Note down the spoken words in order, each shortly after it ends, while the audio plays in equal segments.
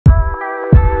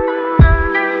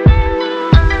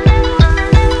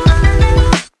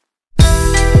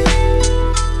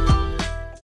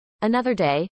Another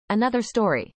day, another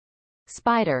story.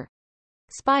 Spider.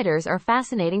 Spiders are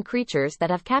fascinating creatures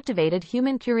that have captivated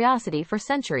human curiosity for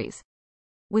centuries.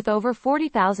 With over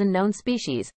 40,000 known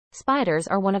species, spiders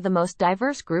are one of the most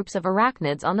diverse groups of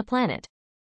arachnids on the planet.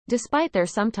 Despite their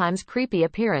sometimes creepy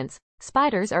appearance,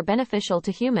 spiders are beneficial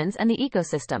to humans and the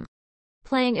ecosystem,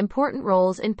 playing important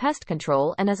roles in pest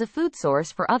control and as a food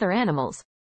source for other animals.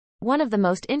 One of the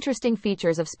most interesting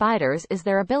features of spiders is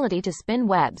their ability to spin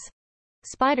webs.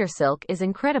 Spider silk is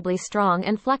incredibly strong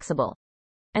and flexible,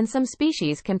 and some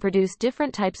species can produce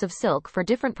different types of silk for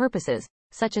different purposes,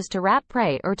 such as to wrap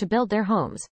prey or to build their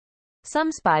homes.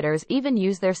 Some spiders even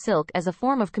use their silk as a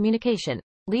form of communication,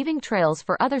 leaving trails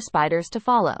for other spiders to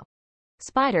follow.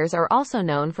 Spiders are also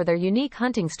known for their unique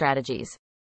hunting strategies.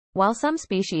 While some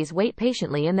species wait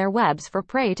patiently in their webs for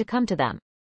prey to come to them,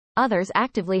 others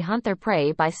actively hunt their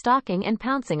prey by stalking and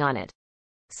pouncing on it.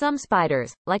 Some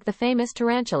spiders, like the famous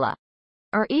tarantula,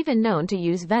 are even known to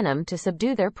use venom to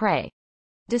subdue their prey.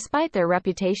 Despite their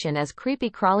reputation as creepy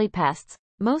crawly pests,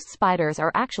 most spiders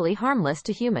are actually harmless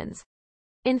to humans.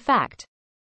 In fact,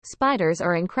 spiders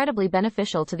are incredibly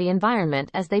beneficial to the environment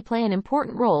as they play an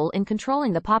important role in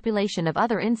controlling the population of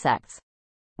other insects.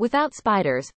 Without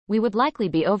spiders, we would likely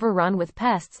be overrun with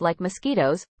pests like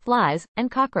mosquitoes, flies,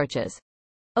 and cockroaches.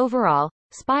 Overall,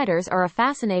 spiders are a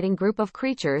fascinating group of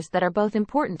creatures that are both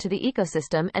important to the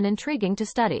ecosystem and intriguing to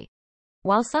study.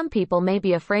 While some people may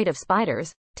be afraid of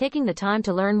spiders, taking the time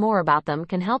to learn more about them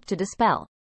can help to dispel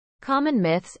common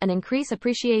myths and increase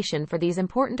appreciation for these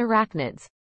important arachnids.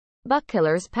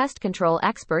 Buckkillers, pest control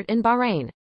expert in Bahrain.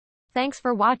 Thanks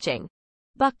for watching.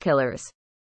 Buckkillers.